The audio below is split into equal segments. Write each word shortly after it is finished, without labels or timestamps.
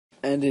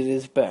And it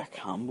is back.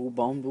 Humble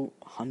Bundle.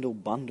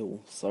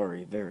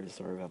 Sorry, very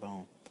sorry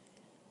about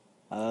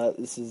that.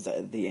 This is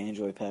the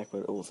Android pack, but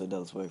it also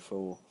does work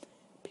for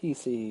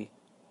PC,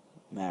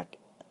 Mac,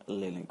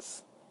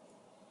 Linux,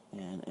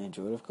 and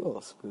Android, of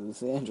course, because it's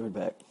the Android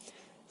pack.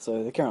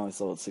 So they currently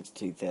sold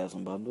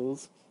 62,000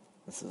 bundles.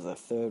 This is the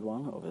third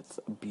one of its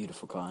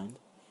beautiful kind.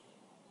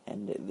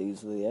 And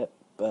these are the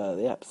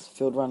apps: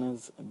 Field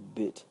Runners,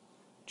 Bit,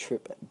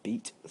 Trip,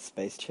 Beat,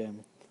 Space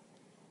Jam.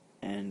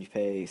 And you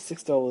pay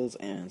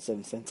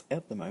 $6.07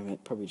 at the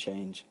moment. Probably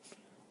change.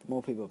 The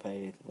more people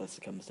pay, the less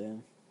it comes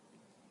down.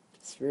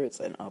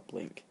 Spirits and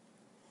Uplink.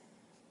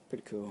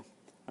 Pretty cool.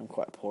 I'm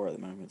quite poor at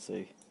the moment, so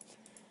I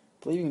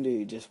believe you can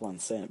do just 1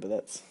 cent, but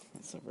that's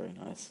not very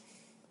nice.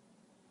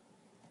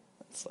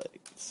 Let's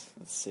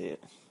see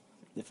it.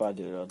 If I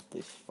did it, I'd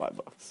leave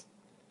 $5.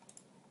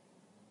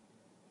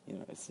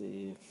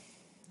 See.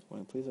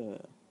 Please.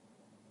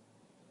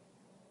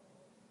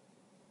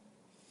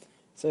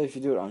 So if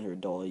you do it under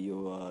 $1,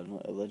 you are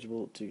not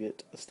eligible to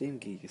get Steam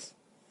keys.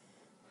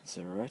 Is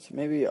that right?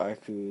 Maybe I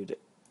could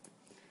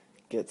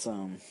get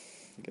some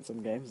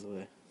games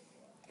away.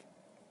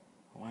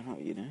 Why not?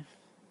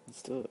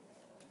 Let's do it.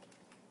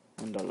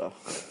 $1.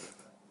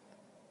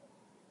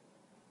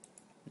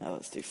 Now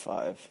let's do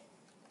 5.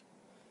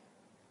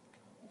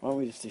 Why don't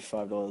we just do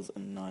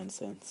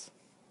 $5.09?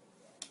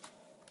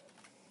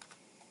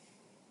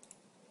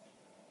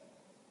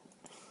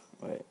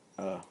 Wait,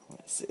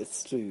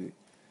 let's do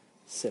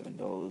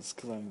 $7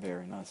 because I'm a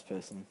very nice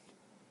person,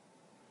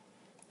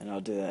 and I'll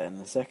do that in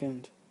a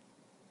second.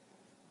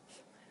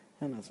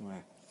 And that's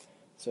my.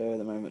 So at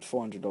the moment,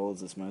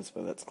 $400 is most,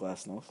 but that's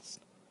Glassnost.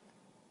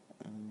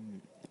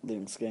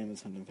 Linux game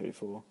is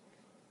 134.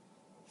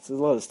 So there's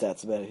a lot of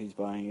stats about who's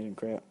buying it and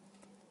crap.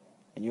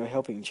 And you're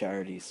helping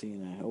charity, so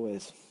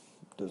always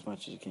do as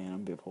much as you can. I'm a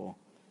bit poor,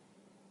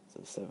 so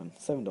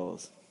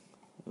 $7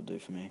 will do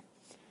for me.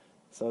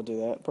 So I'll do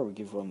that. Probably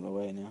give one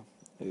away now.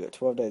 We've got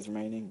 12 days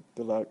remaining.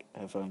 Good luck,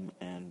 have fun,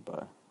 and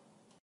bye.